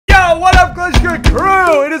up, Kleschka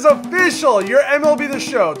crew? It is official. Your MLB The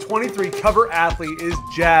Show 23 cover athlete is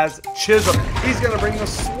Jazz Chisholm. He's going to bring the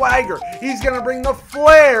swagger. He's going to bring the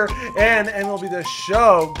flair. And MLB The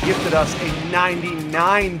Show gifted us a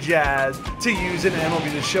 99 Jazz to use in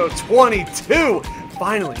MLB The Show 22.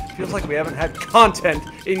 Finally, feels like we haven't had content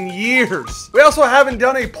in years. We also haven't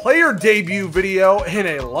done a player debut video in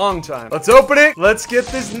a long time. Let's open it. Let's get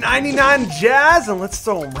this 99 Jazz and let's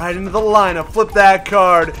throw him right into the lineup. Flip that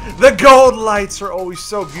card. The gold lights are always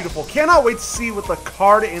so beautiful. Cannot wait to see what the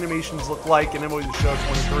card animations look like in MLB The Show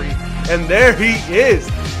 23. And there he is,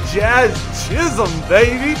 Jazz Chisholm,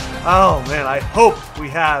 baby. Oh man, I hope we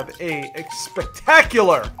have a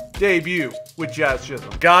spectacular debut with Jazz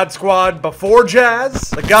Chisholm. God Squad before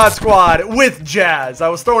Jazz, the God Squad with Jazz. I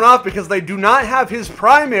was thrown off because they do not have his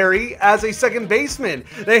primary as a second baseman.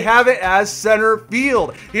 They have it as center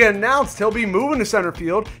field. He announced he'll be moving to center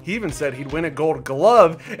field. He even said he'd win a gold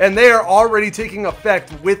glove, and they are already taking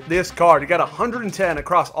effect with this card. He got 110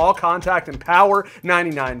 across all contact and power,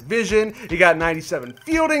 99 vision. He got 97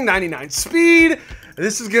 fielding, 99 speed.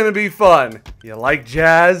 This is gonna be fun. You like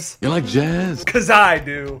Jazz? You like Jazz? Cause I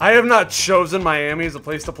do. I have not chosen Miami as a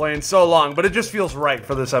place to play in so long, but it just feels right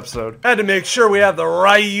for this episode. Had to make sure we have the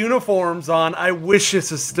right uniforms on. I wish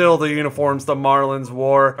this is still the uniforms the Marlins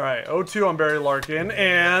wore. All right, 0-2 on Barry Larkin,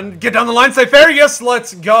 and get down the line, say fair. Yes,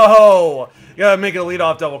 let's go. You gotta make it a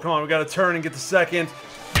leadoff double. Come on, we gotta turn and get the second.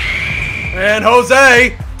 And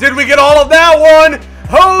Jose, did we get all of that one?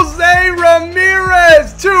 Jose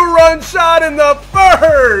Ramirez, 2-run shot in the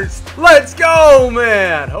first. Let's go,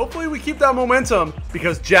 man. Hopefully we keep that momentum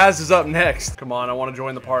because Jazz is up next. Come on, I want to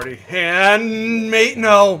join the party. And mate,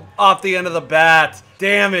 no, off the end of the bat.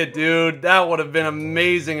 Damn it, dude. That would have been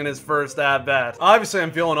amazing in his first at-bat. Obviously,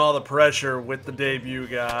 I'm feeling all the pressure with the debut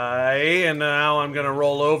guy. And now I'm going to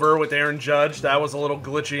roll over with Aaron Judge. That was a little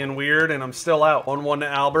glitchy and weird, and I'm still out. 1-1 to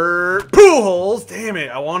Albert Pujols. Damn it.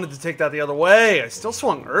 I wanted to take that the other way. I still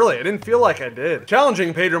swung early. I didn't feel like I did.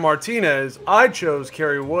 Challenging Pedro Martinez, I chose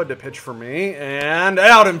Kerry Wood to pitch for me. And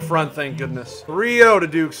out in front, thank goodness. 3-0 to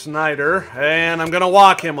Duke Snyder. And I'm going to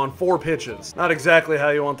walk him on 4 pitches. Not exactly how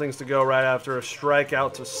you want things to go right after a strike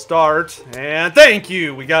out to start, and thank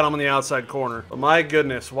you, we got him on the outside corner. But my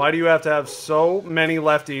goodness, why do you have to have so many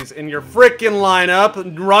lefties in your freaking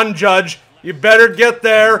lineup? Run, Judge, you better get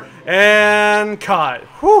there, and caught.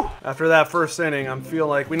 Whew. After that first inning, I'm feeling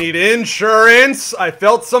like we need insurance. I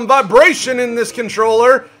felt some vibration in this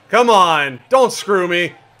controller. Come on, don't screw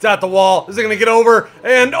me. It's at the wall. Is it gonna get over?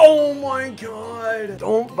 And oh my god,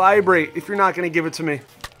 don't vibrate if you're not gonna give it to me.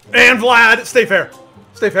 And Vlad, stay fair.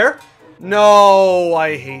 Stay fair? No,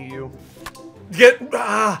 I hate you.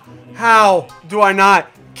 How do I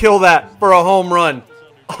not kill that for a home run?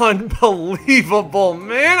 Unbelievable,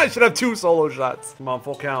 man. I should have 2 solo shots. Come on,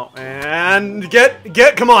 full count. And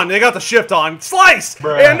come on. They got the shift on. Slice!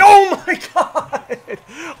 Bruh. And oh my god.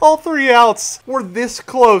 All 3 outs were this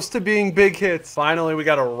close to being big hits. Finally, we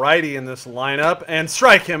got a righty in this lineup and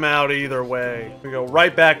strike him out either way. We go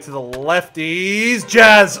right back to the lefties.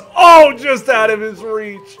 Jazz, oh, just out of his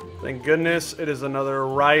reach. Thank goodness it is another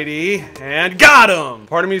righty. And got him.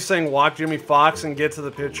 Part of me is saying walk Jimmy Fox and get to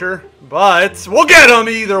the pitcher, but we'll get him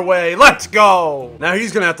either way. Let's go. Now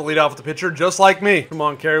he's going to have to lead off with the pitcher just like me. Come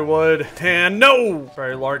on, Kerry Wood. And no.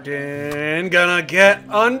 Barry Larkin gonna get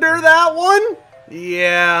under that one.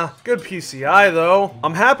 Yeah, good PCI though.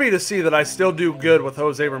 I'm happy to see that I still do good with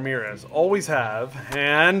Jose Ramirez. Always have.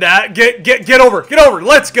 And get over.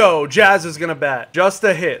 Let's go. Jazz is gonna bat. Just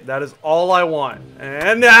a hit. That is all I want.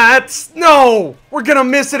 And that's no. We're gonna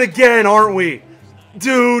miss it again, aren't we?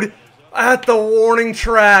 Dude, at the warning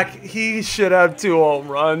track, he should have 2 home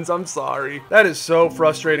runs. I'm sorry. That is so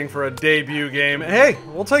frustrating for a debut game. Hey,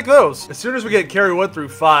 we'll take those. As soon as we get Kerry Wood through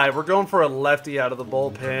 5, we're going for a lefty out of the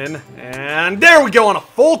bullpen. And there we go on a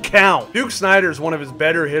full count. Duke Snyder is one of his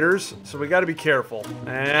better hitters, so we got to be careful.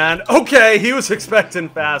 And okay, he was expecting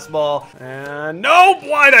fastball. And nope,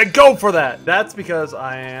 why'd I go for that? That's because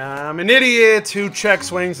I am an idiot who check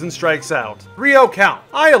swings and strikes out. 3-0 count.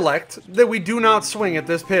 I elect that we do not swing at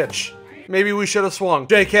this pitch. Maybe we should have swung.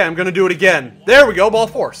 JK, I'm going to do it again. There we go, ball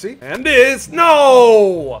 4, see? And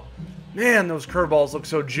no! Man, those curveballs look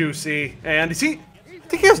so juicy. And is he...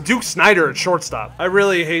 I think he has Duke Snyder at shortstop. I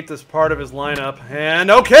really hate this part of his lineup.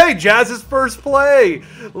 And okay, Jazz's first play.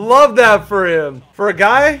 Love that for him. For a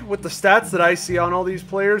guy with the stats that I see on all these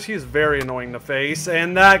players, he is very annoying to face,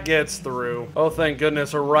 and that gets through. Oh, thank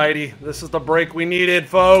goodness, a righty. This is the break we needed,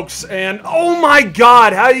 folks. And oh my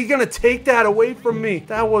god, how are you gonna take that away from me?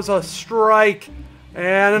 That was a strike.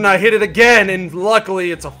 And then I hit it again, and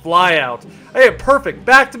luckily it's a fly out. I hit perfect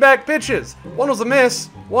back-to-back pitches. One was a miss,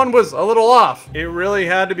 One was a little off. It really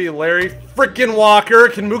had to be Larry freaking Walker.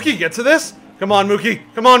 Can Mookie get to this? Come on, Mookie.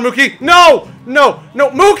 Come on, Mookie. No, no, no.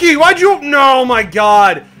 Mookie, why'd you? No, my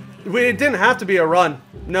God. It didn't have to be a run.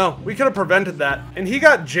 No, we could have prevented that. And he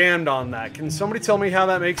got jammed on that. Can somebody tell me how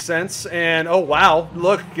that makes sense? And, oh, wow.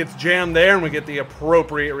 Look, gets jammed there, and we get the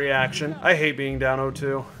appropriate reaction. I hate being down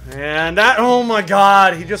 0-2. And that, oh, my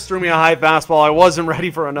God. He just threw me a high fastball. I wasn't ready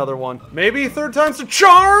for another one. Maybe third time's a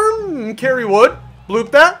charm. Kerry Wood.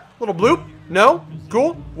 Bloop that. Little bloop. No.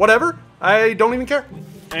 Cool. Whatever. I don't even care.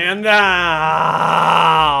 And,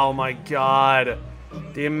 oh, my God.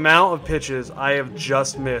 The amount of pitches I have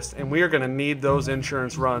just missed, and we are going to need those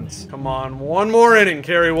insurance runs. Come on, one more inning,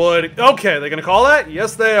 Kerry Wood. Okay, they're going to call that?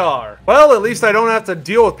 Yes, they are. Well, at least I don't have to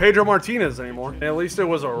deal with Pedro Martinez anymore. At least it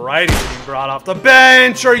was a righty being brought off the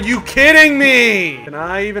bench. Are you kidding me? Can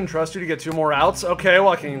I even trust you to get 2 more outs? Okay, well,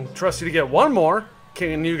 I can trust you to get 1 more.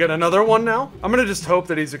 Can you get another one now? I'm going to just hope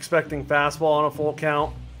that he's expecting fastball on a full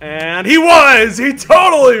count. And he was! He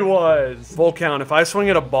totally was! Full count. If I swing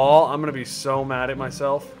at a ball, I'm going to be so mad at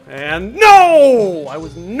myself. And no! I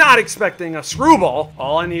was not expecting a screwball.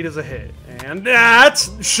 All I need is a hit. And that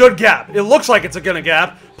should gap. It looks like it's going to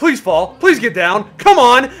gap. Please fall. Please get down. Come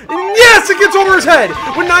on. And yes, it gets over his head.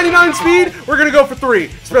 With 99 speed, we're going to go for 3.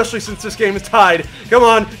 Especially since this game is tied. Come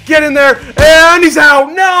on. Get in there. And he's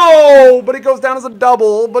out. No! But it goes down as a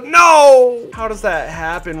double. But no! How does that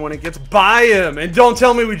happen when it gets by him? And don't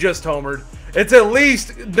tell me we just homered. It's at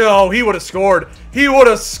least... No, he would have scored. He would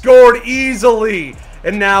have scored easily.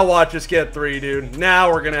 And now watch us get 3, dude.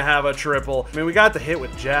 Now we're going to have a triple. I mean, we got the hit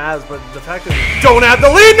with Jazz, but the fact that we don't have the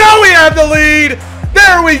lead. Now we have the lead.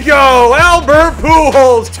 There we go. Albert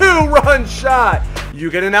Pujols, 2-run shot. You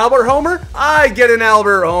get an Albert homer, I get an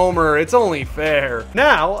Albert homer. It's only fair.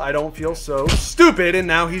 Now, I don't feel so stupid, and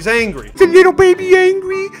now he's angry. Is the little baby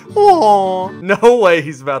angry? Aww. No way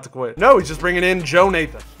he's about to quit. No, he's just bringing in Joe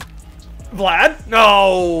Nathan. Vlad?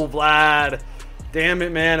 No, Vlad. Damn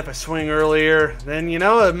it, man. If I swing earlier, then, you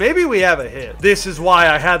know, maybe we have a hit. This is why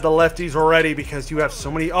I had the lefties already, because you have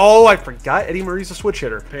so many. Oh, I forgot Eddie Murray's a switch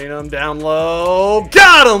hitter. Paint him down low.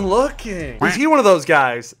 Got him looking. Is he one of those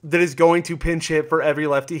guys that is going to pinch hit for every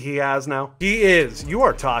lefty he has now? He is. You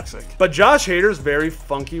are toxic. But Josh Hader's very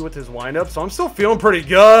funky with his windup, so I'm still feeling pretty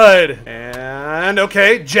good. And,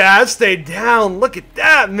 okay, Jazz stayed down. Look at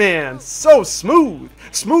that, man. So smooth.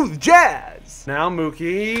 Smooth Jazz. Now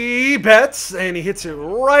Mookie bets, and he hits it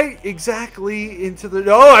right exactly into the...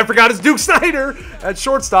 Oh, I forgot it's Duke Snider at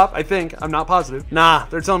shortstop, I think. I'm not positive. Nah,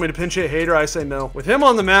 they're telling me to pinch hit Hader. I say no. With him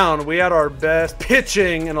on the mound, we had our best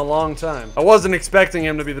pitching in a long time. I wasn't expecting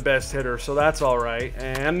him to be the best hitter, so that's all right.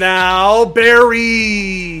 And now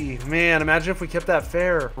Barry. Man, imagine if we kept that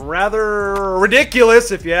fair. Rather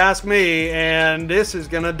ridiculous, if you ask me, and this is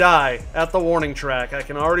going to die at the warning track. I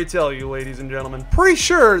can already tell you, ladies and gentlemen. Pretty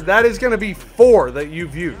sure that is going to be 4 that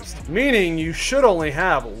you've used, meaning you should only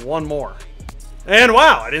have 1 more. And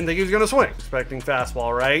wow, I didn't think he was going to swing. Expecting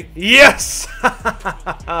fastball, right? Yes!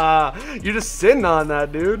 You're just sitting on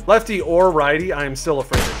that, dude. Lefty or righty, I am still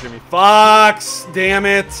afraid of Jimmy Fox. Damn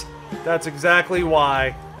it. That's exactly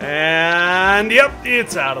why. And yep,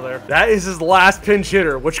 it's out of there. That is his last pinch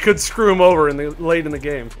hitter, which could screw him over late in the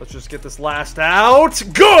game. Let's just get this last out.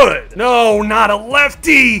 Good! No, not a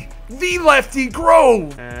lefty! The lefty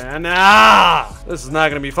Grove! And this is not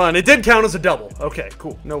going to be fun. It did count as a double. Okay,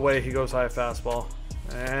 cool. No way he goes high fastball.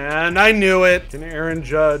 And I knew it. Can Aaron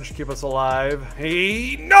Judge keep us alive?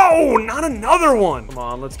 Hey, no, not another one. Come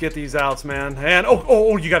on, let's get these outs, man. And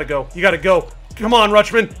oh, you got to go. You got to go. Come on,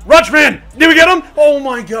 Rutschman. Rutschman! Did we get him? Oh,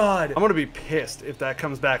 my God. I'm going to be pissed if that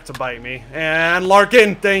comes back to bite me. And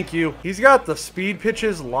Larkin, thank you. He's got the speed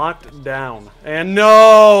pitches locked down. And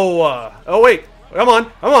no. Oh, wait. Come on.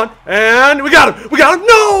 Come on. And we got him. We got him.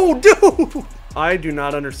 No, dude. I do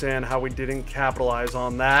not understand how we didn't capitalize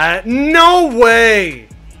on that. No way.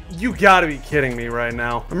 You got to be kidding me right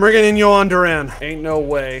now. I'm bringing in Yohan Duran. Ain't no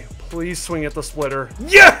way. Please swing at the splitter.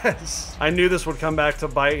 Yes! I knew this would come back to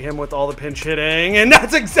bite him with all the pinch hitting, and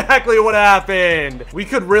that's exactly what happened. We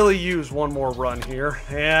could really use 1 more run here.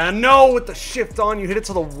 And no, with the shift on, you hit it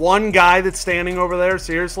to the one guy that's standing over there.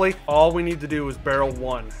 Seriously, all we need to do is barrel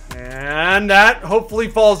 1. And that hopefully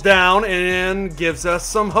falls down and gives us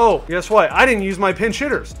some hope. Guess what? I didn't use my pinch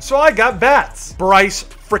hitters, so I got bats. Bryce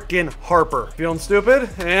frickin' Harper. Feeling stupid?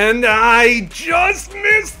 And I just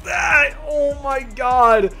missed that. Oh my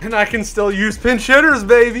God. And I can still use pinch hitters,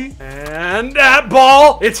 baby. And that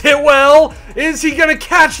ball, it's hit well. Is he gonna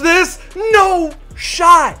catch this? No.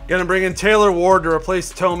 shot. Gonna bring in Taylor Ward to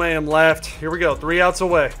replace Tomei in left. Here we go, 3 outs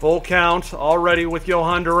away. Full count already with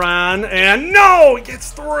Johan Duran. And no, he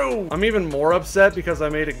gets through. I'm even more upset because I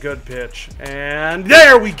made a good pitch. And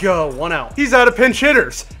there we go, 1 out. He's out of pinch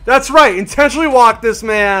hitters. That's right, intentionally walk this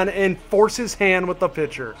man and force his hand with the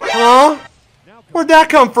pitcher. Huh? Where'd that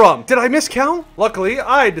come from? Did I miscount? Luckily,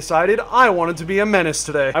 I decided I wanted to be a menace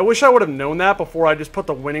today. I wish I would have known that before I just put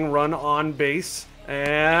the winning run on base.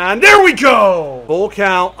 And there we go! Full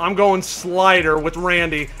count. I'm going slider with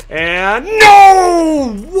Randy. And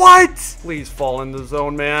no! What? Please fall in the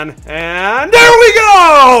zone, man. And there we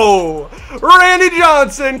go! Randy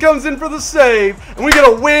Johnson comes in for the save. And we get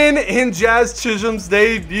a win in Jazz Chisholm's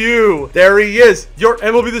debut. There he is, your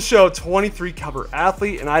MLB The Show 23 cover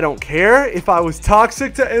athlete. And I don't care if I was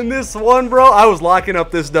toxic to end this one, bro. I was locking up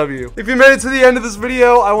this W. If you made it to the end of this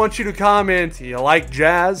video, I want you to comment. You like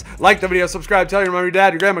Jazz? Like the video, subscribe, tell your mom, your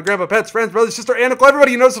dad, your grandma, grandpa, pets, friends, brothers, sister, and uncle,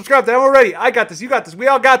 everybody you know, subscribe to them already. I got this, you got this, we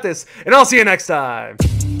all got this, and I'll see you next time.